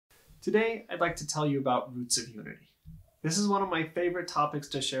Today, I'd like to tell you about roots of unity. This is one of my favorite topics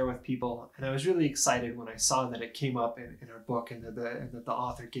to share with people, and I was really excited when I saw that it came up in our book and that the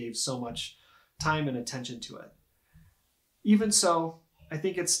author gave so much time and attention to it. Even so, I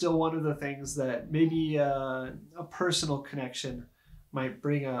think it's still one of the things that maybe a personal connection might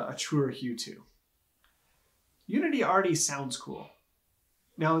bring a truer hue to. Unity already sounds cool.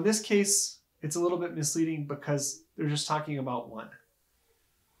 Now, in this case, it's a little bit misleading because they're just talking about one.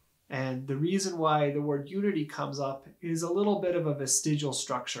 And the reason why the word unity comes up is a little bit of a vestigial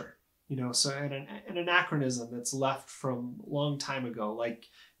structure, so an anachronism that's left from a long time ago, like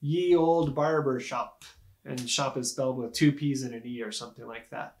ye old barber shop, and shop is spelled with 2 P's and an E or something like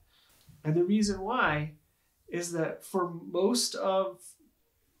that. And the reason why is that for most of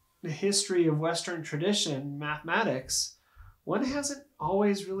the history of Western tradition, mathematics, one hasn't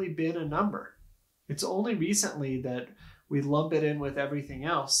always really been a number. It's only recently that we lump it in with everything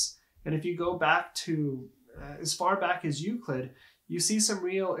else. And if you go back to as far back as Euclid, you see some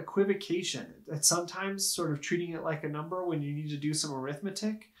real equivocation. At sometimes sort of treating it like a number when you need to do some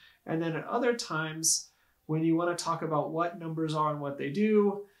arithmetic. And then at other times, when you want to talk about what numbers are and what they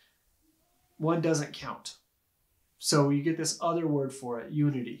do, one doesn't count. So you get this other word for it,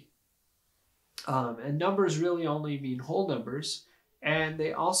 unity. And numbers really only mean whole numbers. And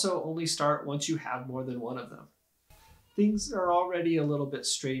they also only start once you have more than one of them. Things are already a little bit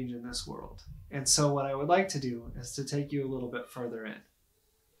strange in this world. And so what I would like to do is to take you a little bit further in.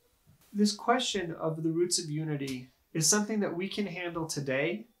 This question of the roots of unity is something that we can handle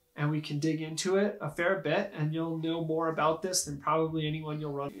today, and we can dig into it a fair bit, and you'll know more about this than probably anyone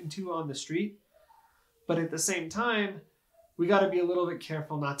you'll run into on the street. But at the same time, we got to be a little bit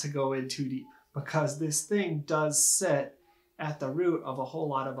careful not to go in too deep, because this thing does sit at the root of a whole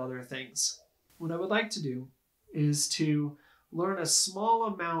lot of other things. What I would like to do is to learn a small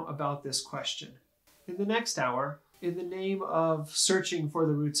amount about this question. In the next hour, in the name of searching for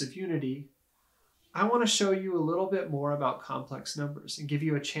the roots of unity, I want to show you a little bit more about complex numbers and give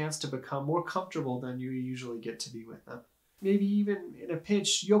you a chance to become more comfortable than you usually get to be with them. Maybe even in a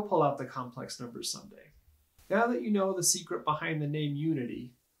pinch, you'll pull out the complex numbers someday. Now that you know the secret behind the name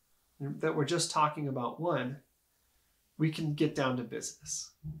unity, that we're just talking about one, we can get down to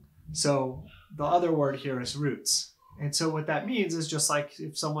business. So the other word here is roots. And so what that means is just like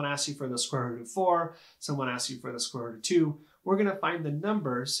if someone asks you for the square root of 4, someone asks you for the square root of 2, we're going to find the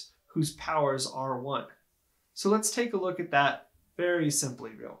numbers whose powers are 1. So let's take a look at that very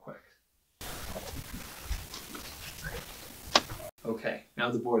simply real quick. Okay, now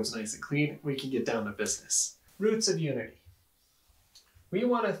the board's nice and clean. We can get down to business. Roots of unity. We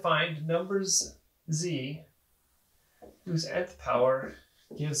want to find numbers z whose nth power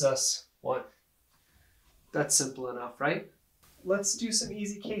gives us 1. That's simple enough, right? Let's do some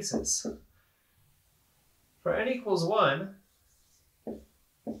easy cases. For n equals 1,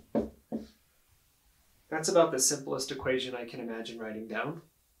 that's about the simplest equation I can imagine writing down.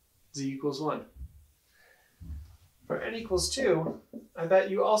 Z equals 1. For n equals 2, I bet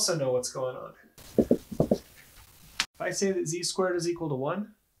you also know what's going on. If I say that z squared is equal to 1,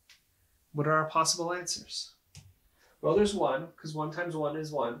 what are our possible answers? Well, there's 1, because 1 times 1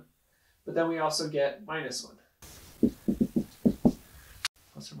 is 1. But then we also get minus 1.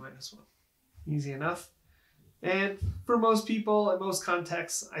 Plus or minus 1. Easy enough. And for most people, in most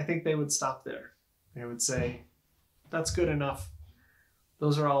contexts, I think they would stop there. They would say, that's good enough.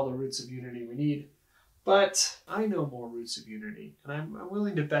 Those are all the roots of unity we need. But I know more roots of unity, and I'm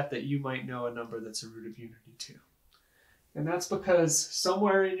willing to bet that you might know a number that's a root of unity too. And that's because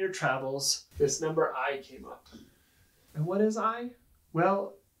somewhere in your travels, this number I came up. And what is I?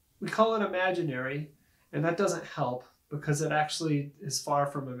 Well, we call it imaginary, and that doesn't help because it actually is far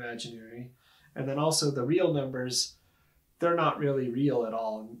from imaginary. And then also the real numbers, they're not really real at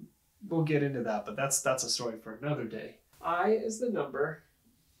all. And we'll get into that, but that's a story for another day. I is the number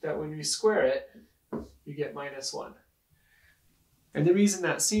that when we square it, you get minus 1. And the reason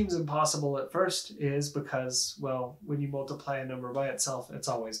that seems impossible at first is because, well, when you multiply a number by itself, it's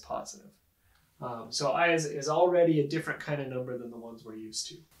always positive. So I is already a different kind of number than the ones we're used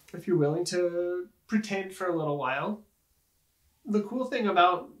to. If you're willing to pretend for a little while, the cool thing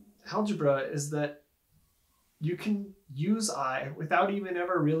about algebra is that you can use I without even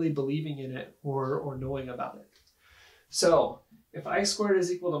ever really believing in it or knowing about it. So if I squared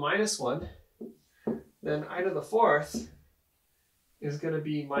is equal to minus 1, then I to the 4th is going to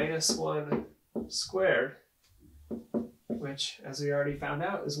be minus 1 squared, which, as we already found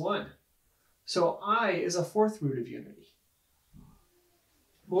out, is 1. So I is a 4th root of unity.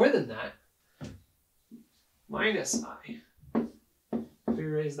 More than that, minus I. Very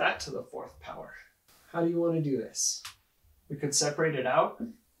raise that to the fourth power. How do you want to do this? We could separate it out.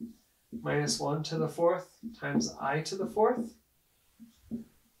 Minus 1 to the fourth times I to the fourth.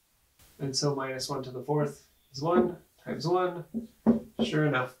 And so minus 1 to the fourth is 1 times 1. Sure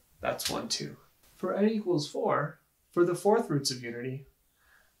enough, that's 1 too. For n equals 4, for the fourth roots of unity,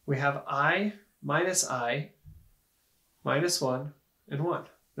 we have I, minus 1, and 1.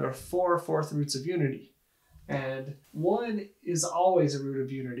 There are 4 fourth roots of unity. And 1 is always a root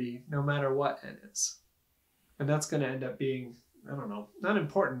of unity, no matter what n is. And that's going to end up being, I don't know, not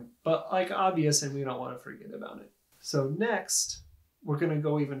important, but like obvious, and we don't want to forget about it. So next, we're going to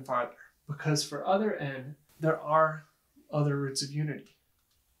go even farther, because for other n, there are other roots of unity.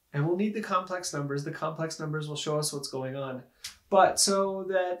 And we'll need the complex numbers. The complex numbers will show us what's going on. But so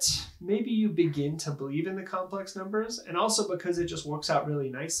that maybe you begin to believe in the complex numbers, and also because it just works out really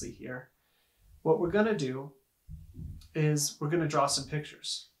nicely here, what we're going to do is we're going to draw some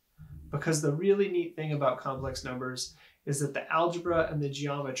pictures. Because the really neat thing about complex numbers is that the algebra and the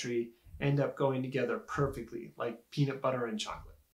geometry end up going together perfectly, like peanut butter and chocolate.